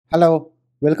Hello,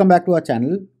 welcome back to our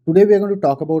channel. Today we are going to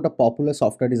talk about a popular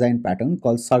software design pattern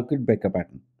called circuit breaker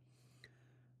pattern.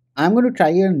 I'm going to try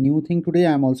a new thing today.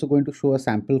 I'm also going to show a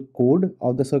sample code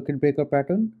of the circuit breaker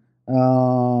pattern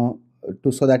so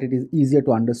that it is easier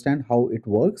to understand how it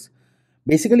works.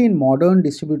 Basically, in modern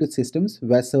distributed systems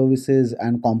where services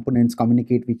and components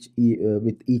communicate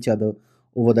with each other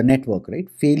over the network, right?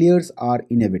 Failures are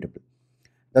inevitable.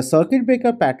 The circuit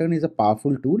breaker pattern is a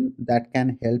powerful tool that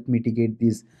can help mitigate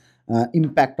these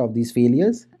impact of these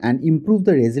failures and improve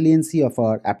the resiliency of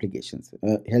our applications,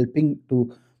 helping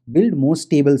to build more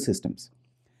stable systems.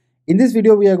 In this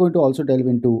video, we are going to also delve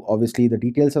into obviously the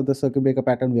details of the circuit breaker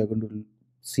pattern. We are going to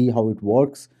see how it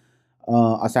works,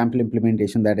 a sample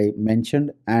implementation that I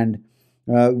mentioned, and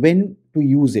when to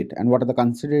use it, and what are the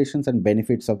considerations and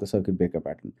benefits of the circuit breaker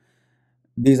pattern.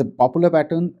 This is a popular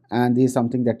pattern, and this is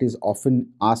something that is often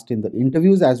asked in the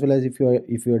interviews, as well as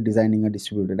if you're designing a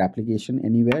distributed application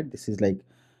anywhere. This is like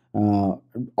uh,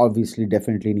 obviously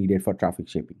definitely needed for traffic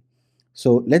shaping.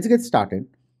 So let's get started.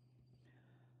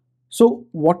 So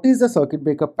what is the circuit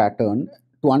breaker pattern?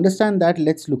 To understand that,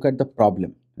 let's look at the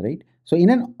problem, right? So in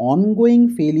an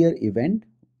ongoing failure event,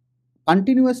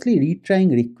 continuously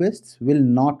retrying requests will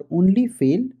not only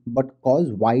fail but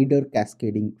cause wider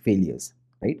cascading failures,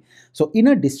 right? So in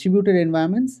a distributed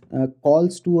environments,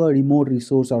 calls to a remote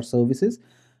resource or services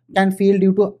can fail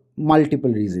due to multiple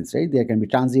reasons, right? There can be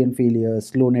transient failures,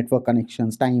 slow network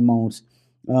connections, timeouts,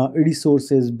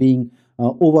 resources being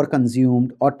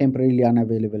overconsumed or temporarily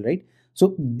unavailable, right?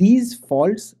 So these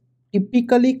faults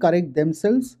typically correct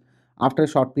themselves after a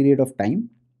short period of time,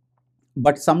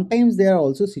 but sometimes there are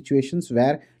also situations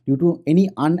where due to any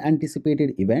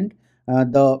unanticipated event,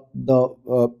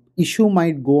 the issue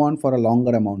might go on for a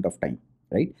longer amount of time,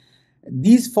 right?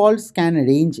 These faults can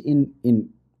range in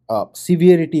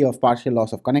severity of partial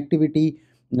loss of connectivity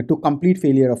to complete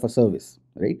failure of a service,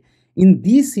 right? In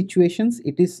these situations,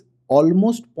 it is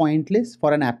almost pointless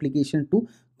for an application to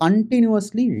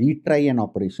continuously retry an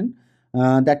operation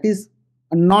that is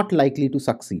not likely to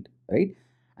succeed, right?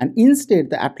 And instead,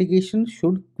 the application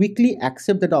should quickly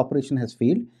accept that the operation has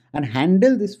failed and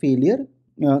handle this failure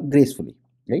gracefully,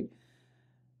 right?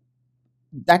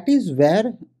 That is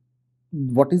where,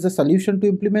 what is the solution to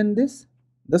implement this?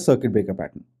 The circuit breaker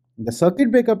pattern. The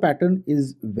circuit breaker pattern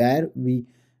is where we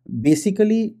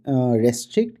basically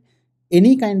restrict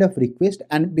any kind of request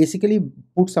and basically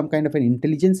put some kind of an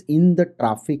intelligence in the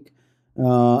traffic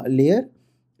layer,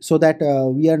 so that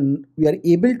we are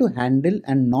able to handle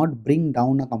and not bring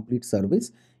down a complete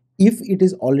service if it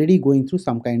is already going through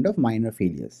some kind of minor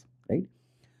failures, right?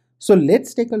 So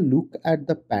let's take a look at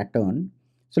the pattern.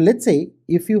 So let's say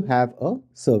if you have a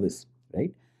service,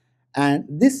 right? And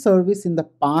this service in the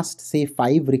past, say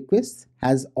 5 requests,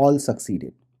 has all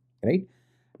succeeded, right?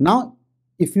 Now,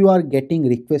 if you are getting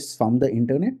requests from the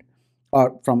internet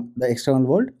or from the external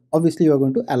world, obviously you are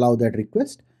going to allow that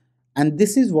request, and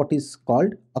this is what is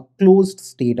called a closed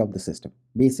state of the system.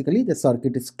 Basically, the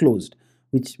circuit is closed,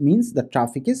 which means the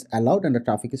traffic is allowed and the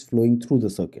traffic is flowing through the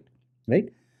circuit, right?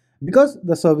 Because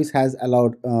the service has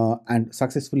allowed and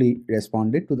successfully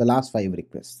responded to the last 5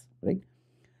 requests, right?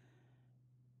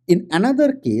 In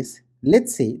another case,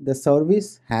 let's say the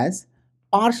service has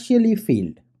partially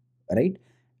failed, right?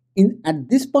 In at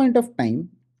this point of time,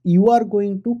 you are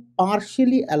going to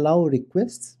partially allow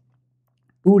requests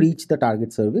to reach the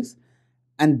target service,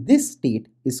 and this state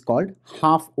is called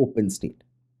half open state,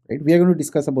 right? We are going to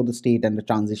discuss about the state and the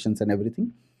transitions and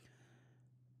everything.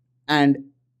 And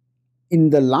in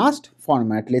the last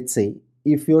format, let's say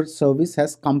if your service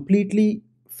has completely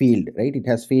failed, right? It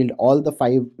has failed all the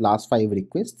last 5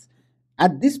 requests.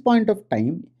 At this point of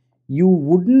time, you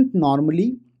wouldn't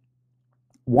normally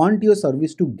want your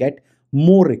service to get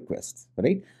more requests,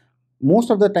 right? Most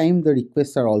of the time the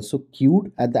requests are also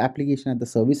queued at the application at the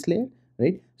service layer,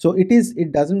 right? So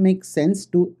it doesn't make sense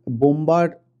to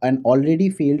bombard an already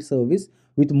failed service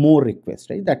with more requests,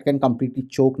 right? That can completely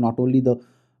choke not only the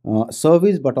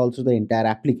service but also the entire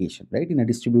application, right? In a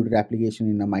distributed application,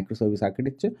 in a microservice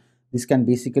architecture, this can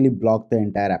basically block the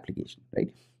entire application,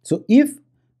 right? So if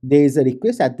there is a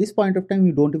request at this point of time,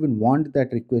 you don't even want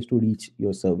that request to reach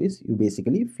your service. You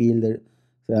basically fail the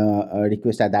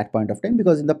request at that point of time,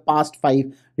 because in the past 5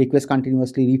 requests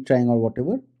continuously retrying or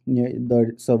whatever,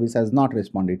 the service has not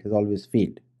responded, it has always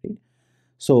failed, right?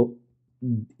 So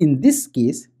in this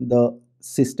case, the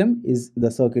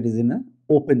circuit is in an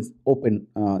open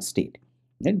state,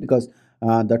 right? Because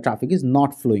the traffic is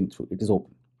not flowing through, it is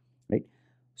open, right?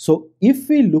 So if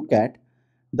we look at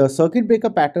the circuit breaker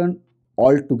pattern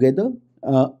altogether,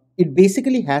 it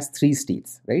basically has 3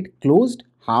 states, right? Closed,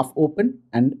 half open,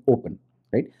 and open,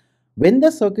 right? When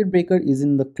the circuit breaker is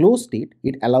in the closed state,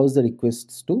 it allows the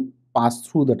requests to pass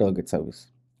through the target service,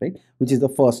 right? Which is the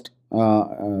first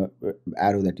arrow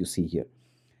that you see here.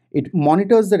 It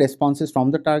monitors the responses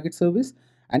from the target service,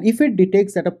 and if it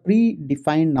detects that a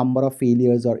predefined number of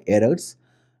failures or errors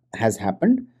has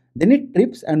happened, then it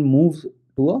trips and moves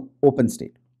to a open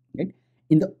state. Right?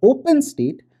 In the open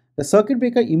state, the circuit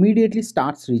breaker immediately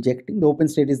starts rejecting. The open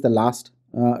state is the last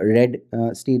red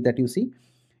state that you see.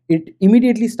 It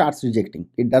immediately starts rejecting.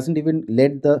 It doesn't even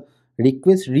let the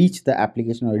request reach the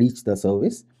application or reach the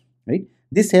service. Right?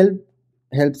 This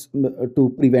helps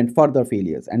to prevent further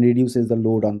failures and reduces the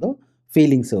load on the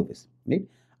failing service. Right?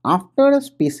 After a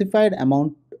specified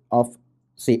amount of,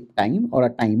 say, time or a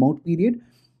timeout period,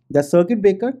 the circuit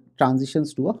breaker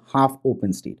transitions to a half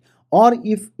open state, or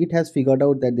if it has figured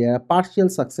out that there are partial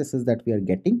successes that we are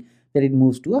getting, then it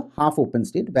moves to a half open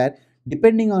state, where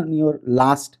depending on your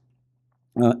last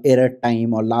error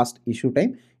time or last issue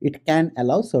time, it can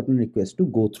allow certain requests to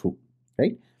go through,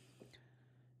 right?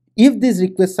 If these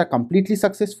requests are completely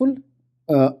successful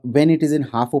when it is in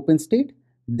half open state,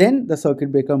 then the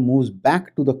circuit breaker moves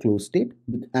back to the closed state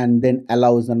and then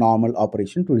allows the normal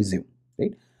operation to resume,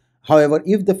 right? However,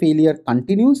 if the failure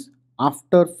continues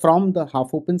after from the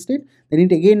half open state, then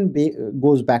it again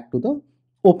goes back to the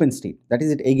open state. That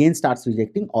is, it again starts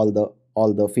rejecting all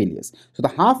the failures. So the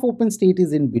half open state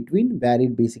is in between, where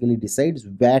it basically decides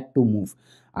where to move,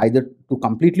 either to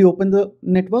completely open the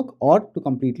network or to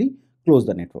completely close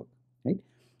the network, right?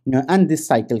 And this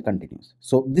cycle continues.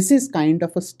 So this is kind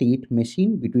of a state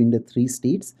machine between the three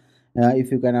states,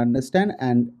 if you can understand.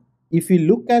 And if you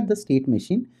look at the state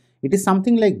machine, it is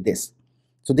something like this.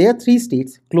 So there are three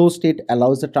states. Closed state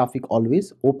allows the traffic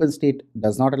always. Open state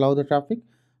does not allow the traffic.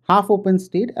 Half open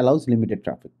state allows limited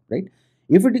traffic, right?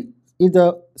 If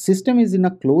the system is in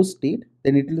a closed state,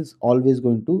 then it is always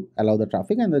going to allow the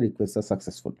traffic and the requests are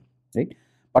successful, right?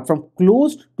 But from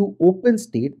closed to open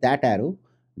state, that arrow,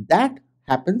 that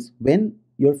happens when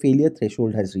your failure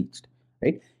threshold has reached,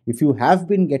 right? If you have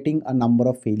been getting a number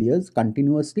of failures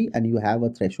continuously and you have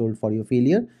a threshold for your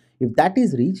failure, if that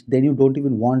is reached, then you don't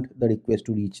even want the request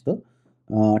to reach the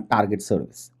target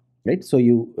service, right? So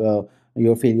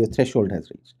your failure threshold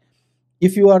has reached.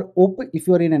 If you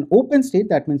are in an open state,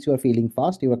 that means you are failing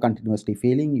fast, you are continuously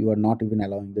failing, you are not even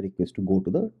allowing the request to go to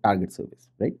the target service,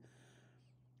 right?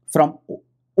 From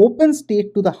open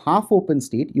state to the half open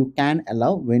state, you can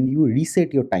allow when you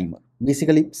reset your timer.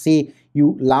 Basically, say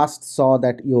you last saw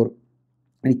that your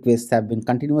requests have been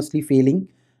continuously failing,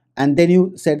 and then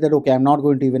you said that, okay, I'm not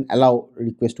going to even allow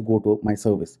request to go to my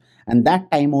service, and that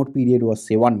timeout period was,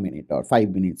 say, 1 minute or 5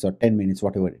 minutes or 10 minutes,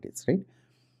 whatever it is, right?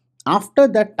 After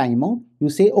that timeout, you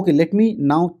say, okay, let me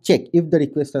now check if the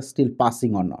requests are still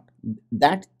passing or not.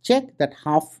 That check, that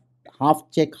half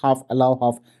check, half allow,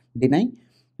 half deny,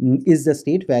 is the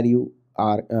state where you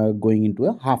are going into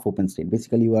a half open state.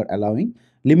 Basically, you are allowing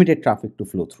limited traffic to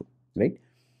flow through, right?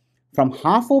 From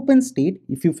half open state,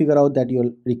 if you figure out that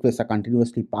your requests are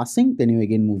continuously passing, then you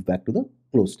again move back to the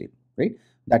closed state, right?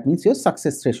 That means your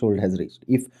success threshold has reached.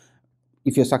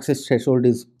 If your success threshold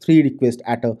is 3 requests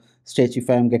at a stretch, if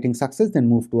I am getting success, then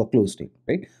move to a closed state,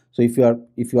 right? So if you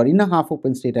are in a half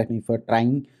open state and if you are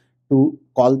trying to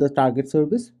call the target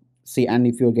service, say, and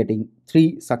if you are getting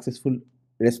 3 successful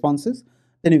responses,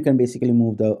 then you can basically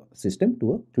move the system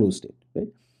to a closed state, right?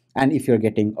 And if you're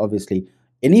getting obviously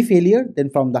any failure, then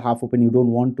from the half open, you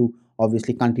don't want to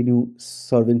obviously continue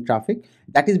serving traffic.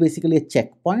 That is basically a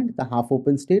checkpoint, the half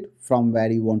open state, from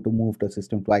where you want to move the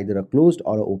system to either a closed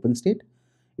or an open state.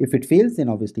 If it fails, then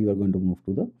obviously you are going to move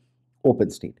to the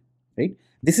open state, right?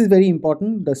 This is very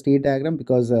important, the state diagram,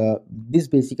 because this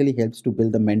basically helps to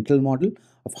build the mental model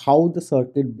of how the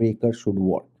circuit breaker should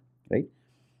work, right?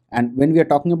 And when we are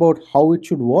talking about how it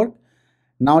should work,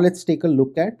 now let's take a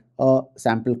look at a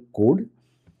sample code.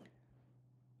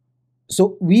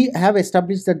 So we have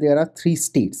established that there are 3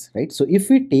 states, right? So if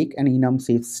we take an enum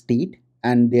safe state,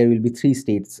 and there will be 3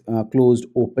 states, closed,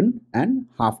 open, and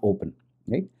half open,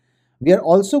 right? We are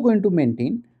also going to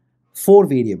maintain 4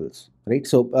 variables, right?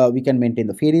 So we can maintain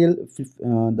the failure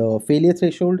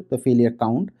threshold, the failure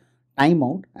count,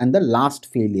 timeout, and the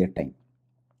last failure time.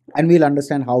 And we'll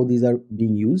understand how these are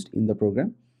being used in the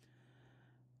program.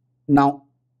 Now,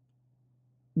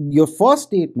 your first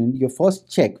statement, your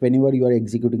first check whenever you are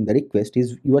executing the request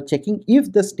is you are checking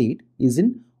if the state is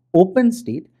in open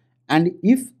state and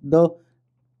if the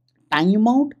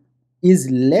timeout is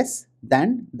less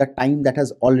than the time that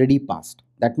has already passed.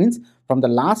 That means from the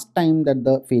last time that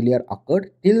the failure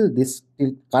occurred till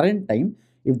current time,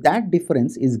 if that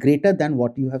difference is greater than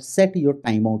what you have set your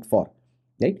timeout for,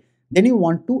 right, Then you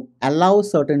want to allow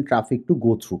certain traffic to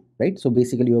go through, right? So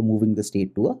basically you are moving the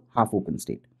state to a half open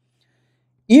state.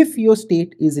 If your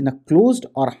state is in a closed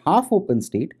or half open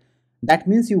state, that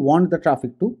means you want the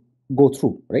traffic to go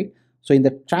through, right? So in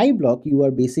the try block, you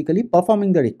are basically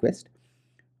performing the request.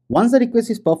 Once the request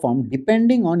is performed,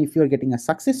 depending on if you are getting a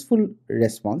successful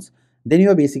response, then you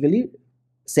are basically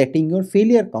setting your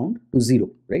failure count to 0,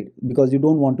 right? Because you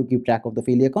don't want to keep track of the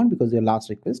failure count because your last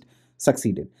request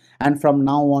succeeded. And from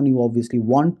now on, you obviously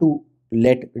want to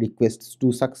let requests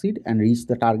to succeed and reach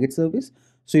the target service.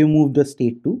 So you move the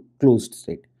state to closed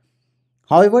state.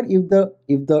 However, if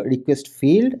the request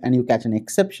failed and you catch an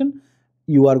exception,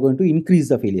 you are going to increase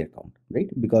the failure count, right?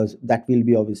 Because that will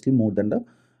be obviously more than the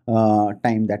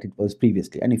time that it was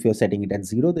previously. And if you're setting it at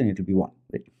 0, then it will be 1,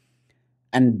 right?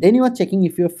 And then you are checking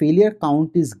if your failure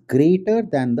count is greater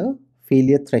than the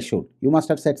failure threshold. You must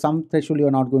have set some threshold. You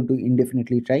are not going to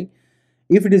indefinitely try.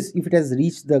 If it has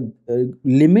reached the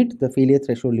limit, the failure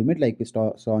threshold limit, like we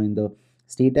saw in the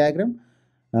state diagram,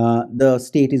 the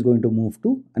state is going to move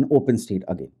to an open state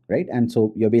again, right? And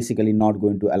so you're basically not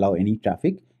going to allow any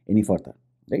traffic any further,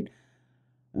 right?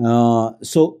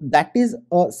 So that is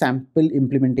a sample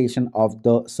implementation of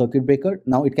the circuit breaker.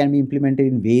 Now it can be implemented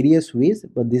in various ways,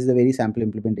 but this is a very sample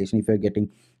implementation. If you're getting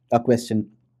a question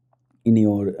in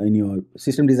your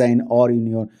system design or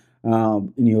in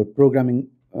your programming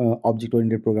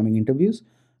object-oriented programming interviews,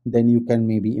 then you can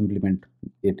maybe implement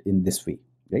it in this way,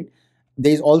 right?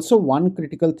 There is also one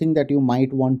critical thing that you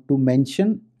might want to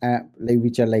mention,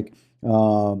 which are like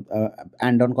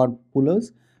and-on card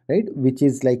pullers, right? Which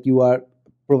is like you are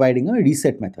providing a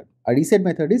reset method. A reset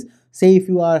method is, say if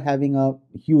you are having a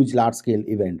huge large scale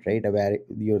event, right, where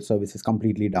your service is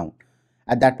completely down.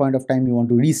 At that point of time, you want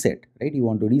to reset, right? You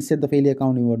want to reset the failure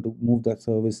count, you want to move the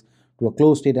service to a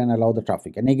closed state and allow the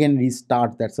traffic, and again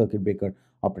restart that circuit breaker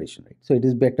operation, right? So it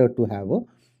is better to have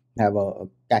a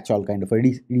catch-all kind of a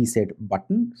reset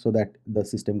button so that the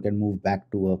system can move back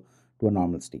to a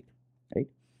normal state, right?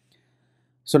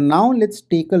 So now let's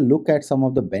take a look at some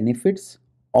of the benefits.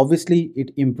 Obviously,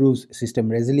 it improves system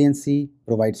resiliency,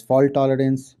 provides fault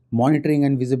tolerance, monitoring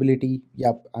and visibility.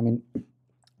 Yep, I mean,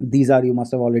 these are, you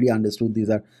must have already understood, these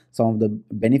are some of the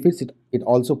benefits. It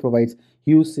also provides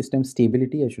huge system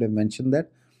stability. I should have mentioned that.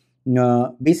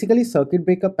 Basically, circuit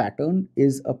breaker pattern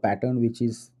is a pattern which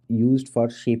is used for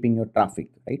shaping your traffic,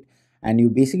 right? And you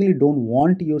basically don't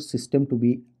want your system to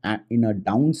be in a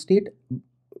down state.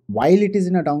 While it is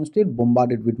in a down state,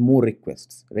 bombarded with more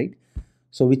requests, right?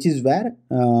 So which is where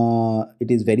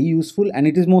it is very useful, and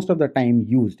it is most of the time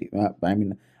used. I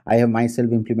mean, I have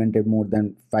myself implemented more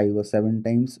than 5 or 7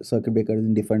 times circuit breakers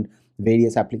in different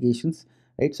various applications,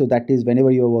 right? So that is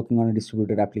whenever you are working on a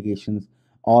distributed applications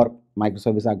or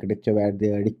microservice architecture where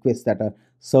there are requests that are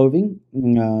serving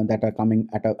that are coming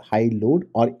at a high load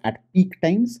or at peak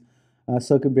times,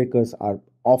 circuit breakers are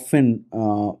often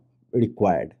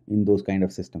required in those kind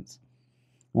of systems.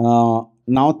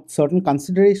 Now, certain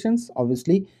considerations,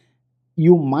 obviously,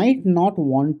 you might not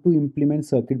want to implement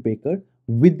circuit breaker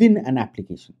within an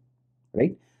application,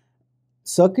 right?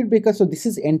 Circuit breaker, so this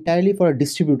is entirely for a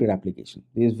distributed application.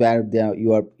 This is where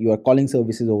you are calling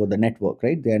services over the network,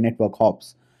 right? They are network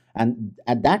hops, and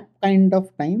at that kind of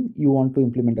time, you want to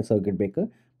implement a circuit breaker.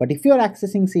 But if you are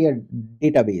accessing, say, a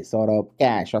database or a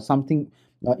cache or something,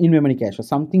 in-memory cache or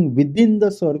something within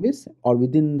the service or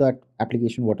within that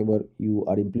application, whatever you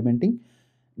are implementing,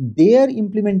 there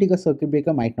implementing a circuit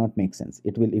breaker might not make sense.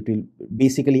 It will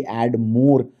basically add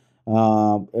more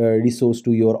resource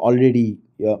to your already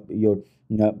your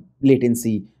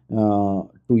latency to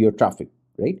your traffic,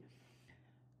 right?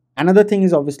 Another thing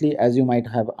is, obviously, as you might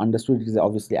have understood, it is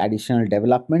obviously additional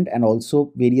development and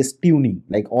also various tuning,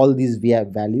 like all these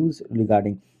values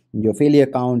regarding your failure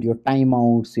count, your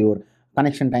timeouts, your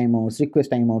connection timeouts,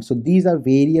 request timeouts. So these are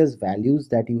various values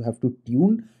that you have to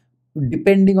tune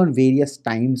depending on various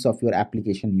times of your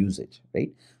application usage, right?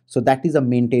 So that is a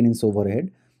maintenance overhead.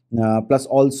 Plus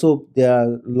also there are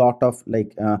a lot of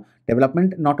like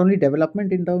development, not only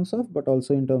development in terms of, but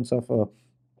also in terms of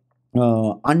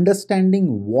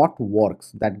understanding what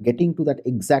works, that getting to that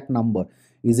exact number.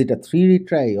 Is it a 3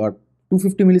 retry or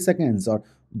 250 milliseconds, or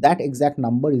that exact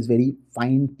number is very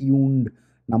fine tuned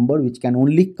number which can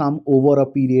only come over a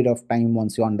period of time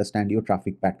once you understand your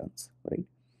traffic patterns, right?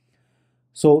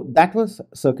 So that was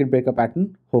circuit breaker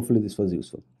pattern. Hopefully this was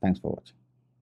useful. Thanks for watching.